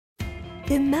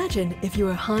Imagine if you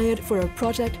were hired for a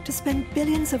project to spend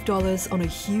billions of dollars on a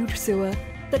huge sewer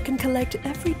that can collect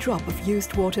every drop of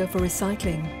used water for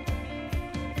recycling.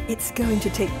 It's going to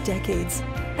take decades,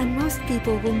 and most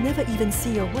people will never even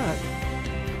see your work.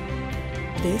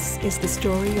 This is the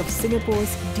story of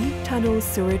Singapore's Deep Tunnel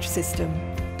Sewerage System.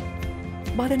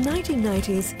 By the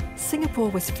 1990s, Singapore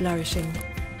was flourishing,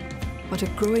 but a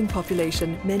growing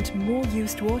population meant more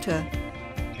used water.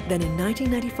 Then in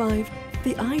 1995,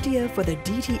 the idea for the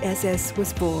DTSS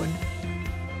was born.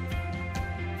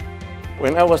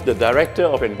 When I was the Director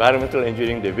of Environmental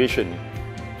Engineering Division,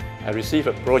 I received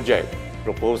a project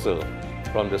proposal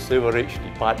from the Sewerage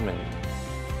Department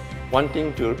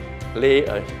wanting to lay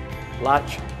a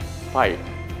large pipe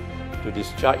to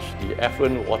discharge the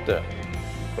effluent water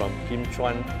from Kim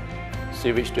Chuan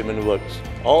Sewage Treatment Works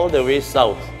all the way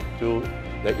south to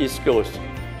the East Coast.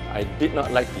 I did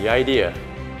not like the idea,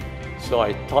 so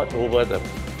I thought over the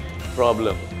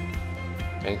problem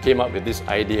and came up with this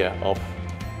idea of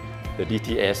the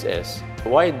DTSS.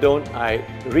 Why don't I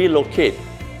relocate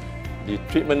the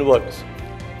treatment works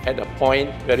at a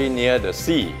point very near the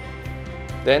sea?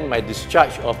 Then my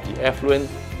discharge of the effluent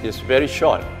is very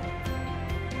short.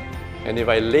 And if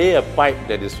I lay a pipe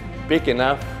that is big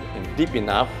enough and deep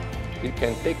enough, it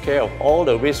can take care of all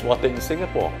the wastewater in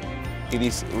Singapore. It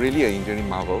is really an engineering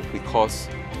marvel because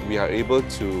we are able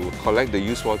to collect the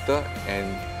used water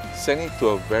and send it to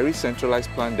a very centralized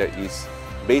plant that is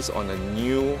based on a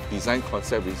new design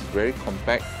concept which is very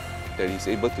compact, that is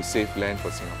able to save land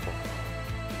for Singapore.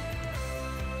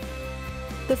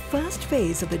 The first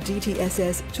phase of the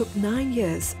DTSS took 9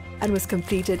 years and was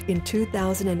completed in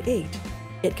 2008.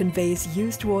 It conveys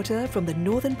used water from the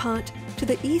northern part to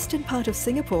the eastern part of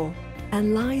Singapore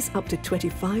and lies up to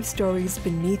 25 stories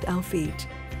beneath our feet.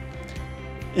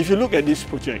 If you look at this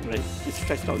project, right, it's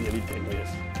stretched out nearly 10 years.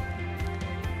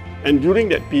 And during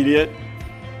that period,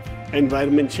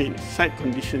 environment changed, site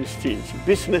conditions changed,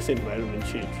 business environment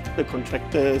changed. The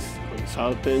contractors,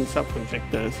 consultants,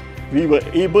 subcontractors, we were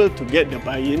able to get the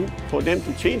buy-in for them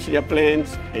to change their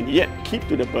plans and yet keep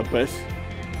to the purpose.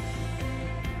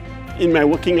 In my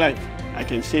working life, I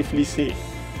can safely say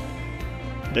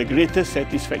the greatest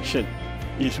satisfaction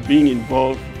is being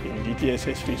involved in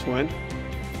DTSS Phase 1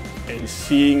 and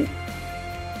seeing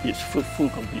its fruitful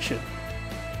completion.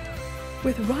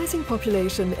 With rising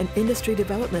population and industry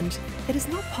development, it is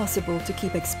not possible to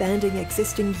keep expanding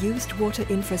existing used water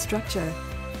infrastructure.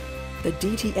 The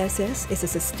DTSS is a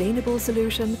sustainable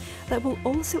solution that will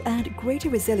also add greater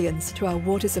resilience to our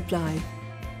water supply.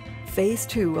 Phase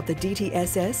 2 of the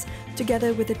DTSS,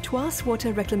 together with the Tuas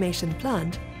Water Reclamation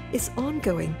Plant, is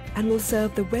ongoing and will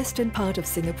serve the western part of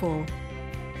Singapore.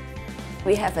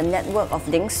 We have a network of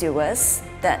linked sewers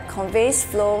that conveys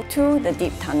flow to the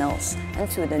deep tunnels and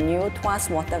to the new Tuas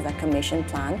Water Reclamation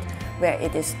Plant, where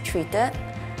it is treated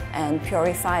and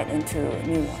purified into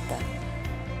new water.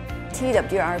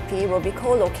 TWRP will be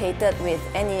co-located with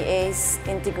NEA's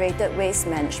Integrated Waste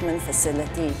Management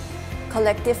Facility.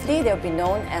 Collectively, they'll be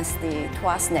known as the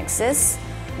Tuas Nexus,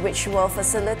 which will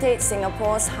facilitate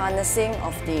Singapore's harnessing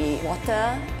of the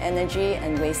water, energy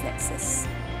and waste nexus.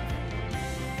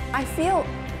 I feel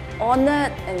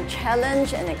honoured and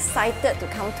challenged and excited to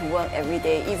come to work every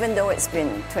day, even though it's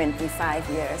been 25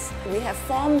 years. We have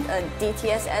formed a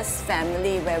DTSS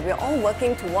family where we're all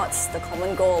working towards the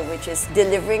common goal, which is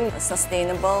delivering a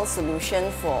sustainable solution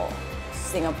for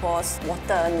Singapore's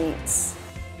water needs.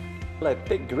 I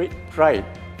take great pride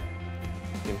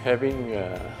in having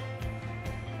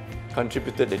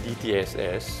contributed the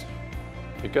DTSS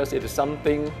because it is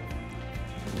something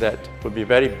that would be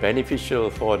very beneficial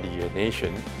for the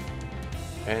nation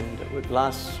and would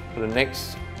last for the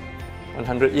next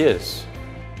 100 years.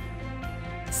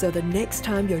 So the next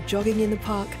time you're jogging in the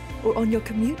park or on your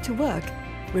commute to work,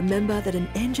 remember that an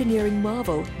engineering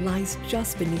marvel lies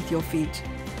just beneath your feet.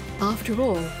 After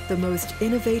all, the most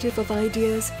innovative of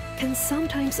ideas can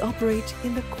sometimes operate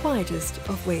in the quietest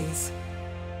of ways.